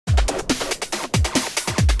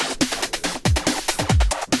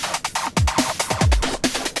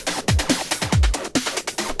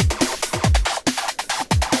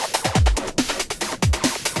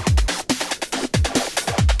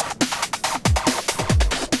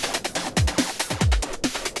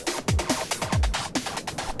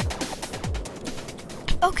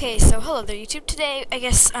Okay, so hello there YouTube. Today, I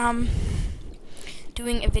guess,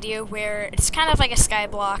 doing a video where it's kind of like a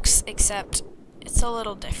Skyblocks, except it's a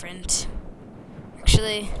little different.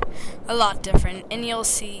 Actually, a lot different, and you'll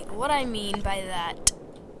see what I mean by that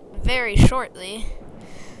very shortly.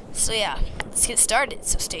 So yeah, let's get started,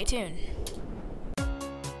 so stay tuned.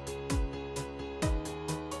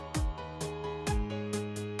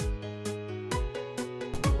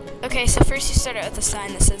 Okay, so first you start out with a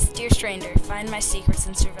sign that says, "Dear stranger, find my secrets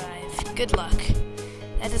and survive. Good luck."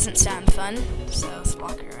 That doesn't sound fun, so let's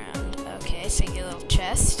walk around. Okay, so you get a little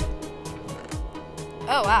chest.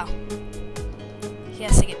 Oh, wow.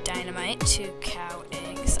 Yes, I get dynamite, 2 cow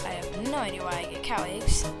eggs. I have no idea why I get cow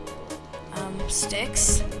eggs.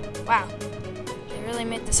 Sticks. Wow, they really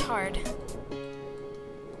made this hard.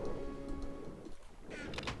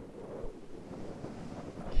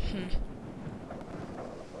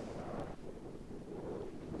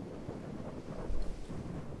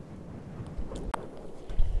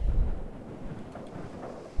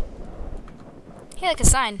 Hey, like a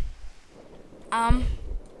sign.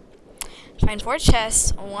 Find 4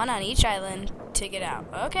 chests, 1 on each island to get out.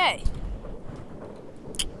 Okay.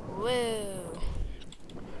 Whoa.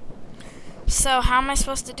 So, how am I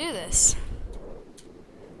supposed to do this?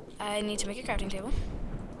 I need to make a crafting table.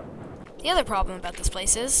 The other problem about this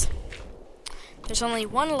place is there's only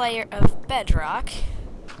 1 layer of bedrock,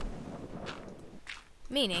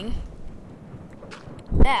 meaning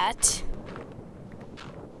that,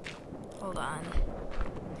 hold on,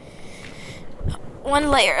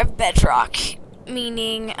 1 layer of bedrock,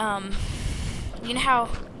 meaning, you know how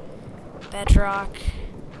bedrock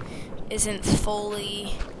isn't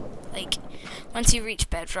fully, like, once you reach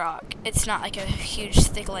bedrock, it's not like a huge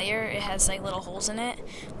thick layer, it has like little holes in it.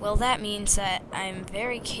 Well, that means that I'm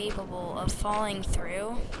very capable of falling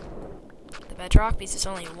through the bedrock because it's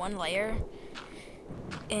only 1 layer.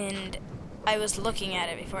 And I was looking at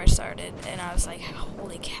it before I started, and I was like,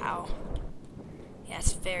 holy cow. Yeah,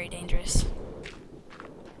 it's very dangerous.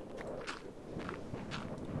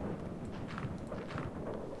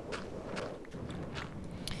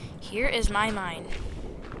 Here is my mine.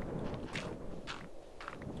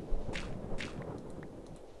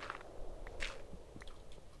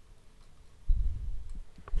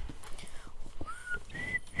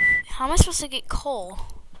 How am I supposed to get coal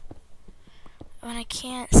when I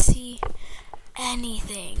can't see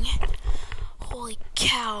anything? Holy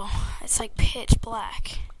cow, it's like pitch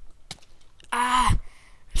black. Ah,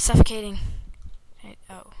 I'm suffocating. Right,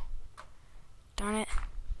 oh, darn it.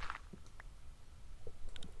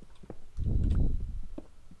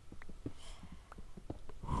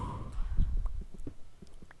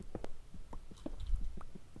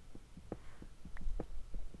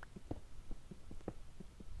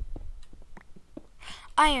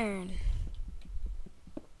 Iron.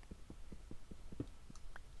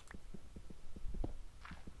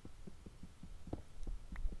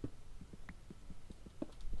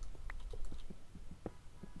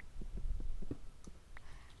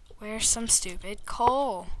 Where's some stupid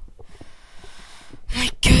coal?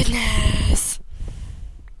 My goodness.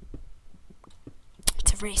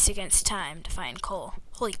 It's a race against time to find coal.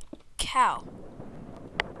 Holy cow.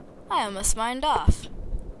 I almost mined off.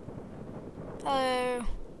 Hello.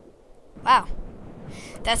 Wow.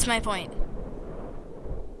 That's my point.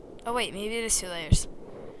 Oh wait, maybe it is 2 layers.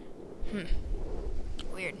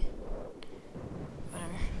 Weird.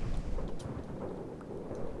 Whatever.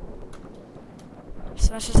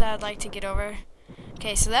 As much as I'd like to get over.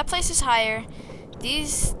 Okay, so that place is higher.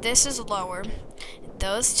 This is lower.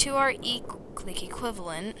 Those 2 are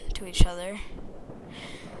equivalent to each other.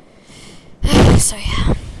 So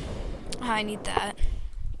yeah. I need that.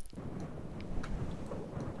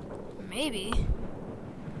 Maybe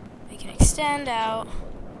we can extend out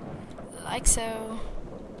like so.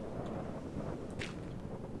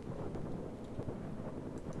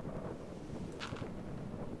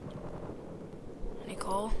 Any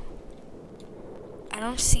coal? I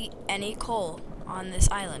don't see any coal on this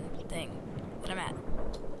island thing that I'm at.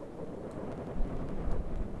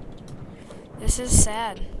 This is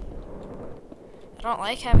sad. I don't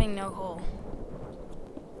like having no coal.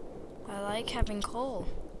 I like having coal.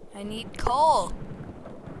 I need coal.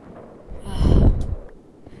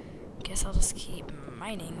 Guess I'll just keep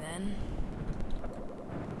mining then.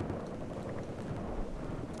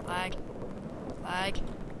 Lag. Lag.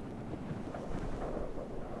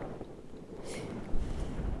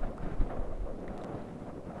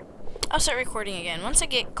 I'll start recording again once I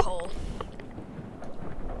get coal.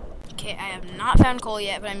 Okay, I have not found coal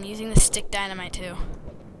yet, but I'm using the stick dynamite too.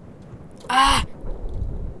 Ah!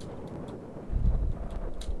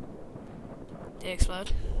 Did it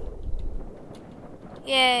explode?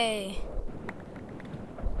 Yay!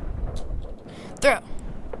 Throw!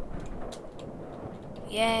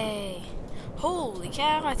 Yay! Holy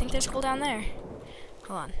cow, I think there's coal down there.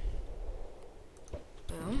 Hold on.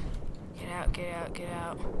 Boom. Get out, get out, get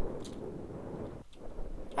out.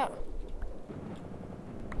 Oh.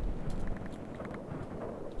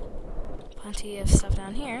 Plenty of stuff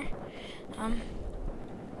down here.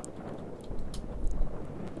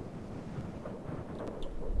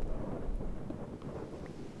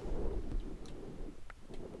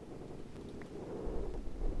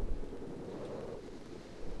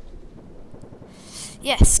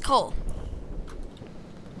 Yes, coal.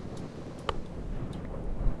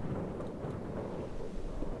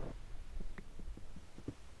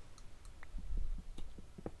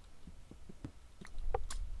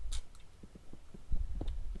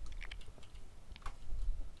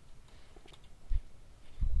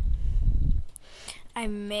 I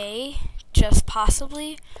may just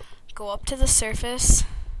possibly go up to the surface,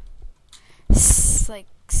 like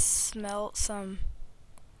smelt some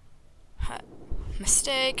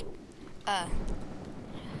mistake.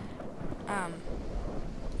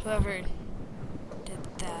 Whoever did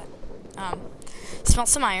that, smelt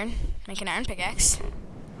some iron, make an iron pickaxe,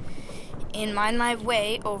 and mine my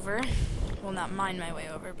way over. Well, not mine my way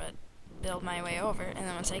over, but build my way over. And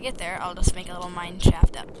then once I get there, I'll just make a little mine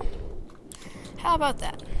shaft up. How about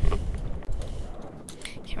that?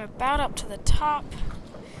 Okay, I'm about up to the top.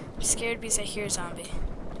 I'm scared because I hear a zombie.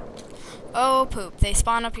 Oh, poop. They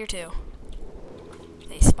spawn up here, too.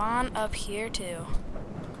 They spawn up here, too.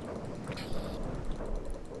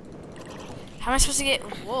 How am I supposed to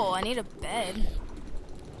get wool? I need a bed.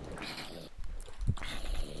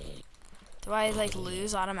 Do I, like,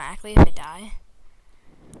 lose automatically if I die?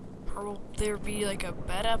 Or will there be, like, a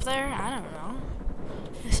bed up there? I don't know.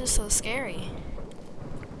 This is so scary.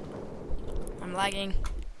 I'm lagging.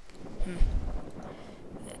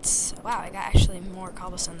 It's... Wow, I got actually more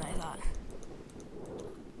cobblestone than I thought.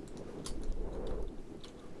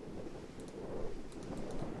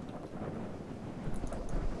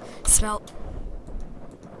 Smelt.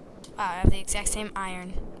 Wow, I have the exact same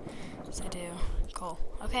iron as I do coal.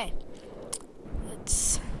 Okay.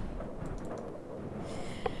 Let's...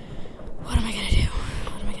 What am I gonna do?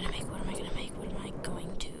 What am I gonna make? What am I gonna make? What am I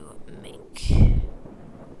going to make?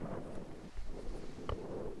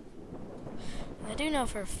 I do know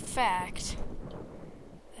for a fact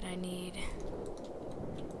that I need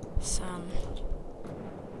some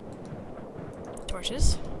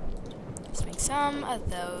torches. Let's make some of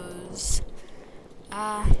those.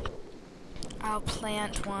 I'll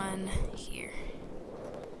plant one here.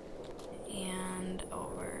 And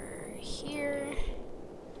over here.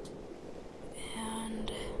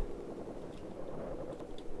 And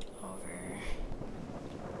over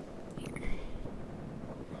here.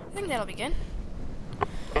 I think that'll be good.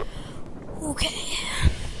 Okay.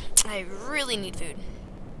 I really need food.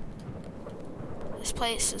 This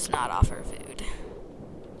place does not offer food.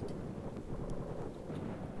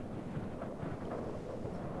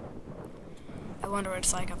 I wonder what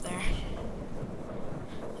it's like up there.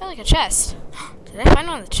 I like a chest. Did I find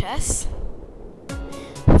one of the chests?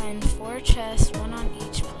 Find 4 chests, 1 on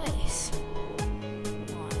each place.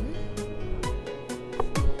 1.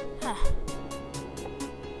 Huh.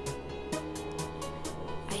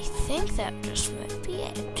 I think that just might be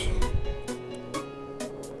it.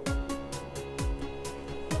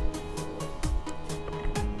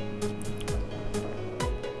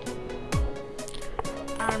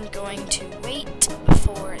 I'm going to wait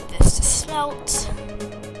for this to smelt.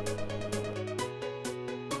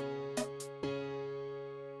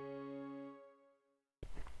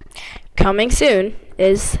 Coming soon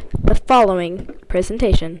is the following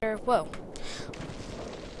presentation. Whoa.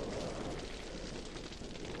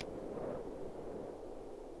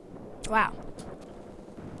 Wow.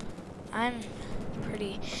 I'm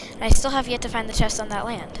pretty... I still have yet to find the chest on that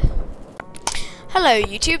land. Hello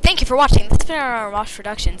YouTube, thank you for watching. This has been our Mops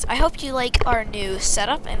Productions. I hope you like our new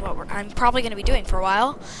setup and what I'm probably going to be doing for a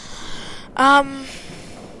while.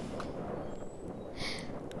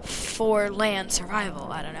 For land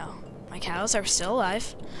survival, I don't know. My cows are still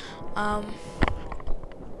alive.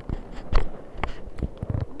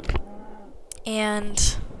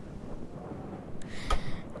 And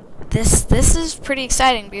this is pretty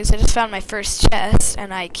exciting because I just found my first chest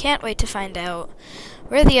and I can't wait to find out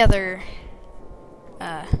where the other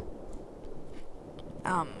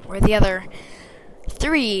where the other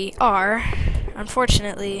 3 are.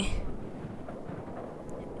 Unfortunately,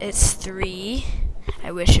 it's 3.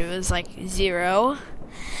 I wish it was like 0.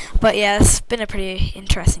 But yeah, it's been a pretty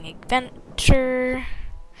interesting adventure.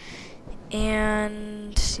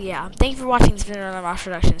 And yeah, thank you for watching this video on Mops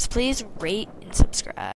Productions. Please rate and subscribe.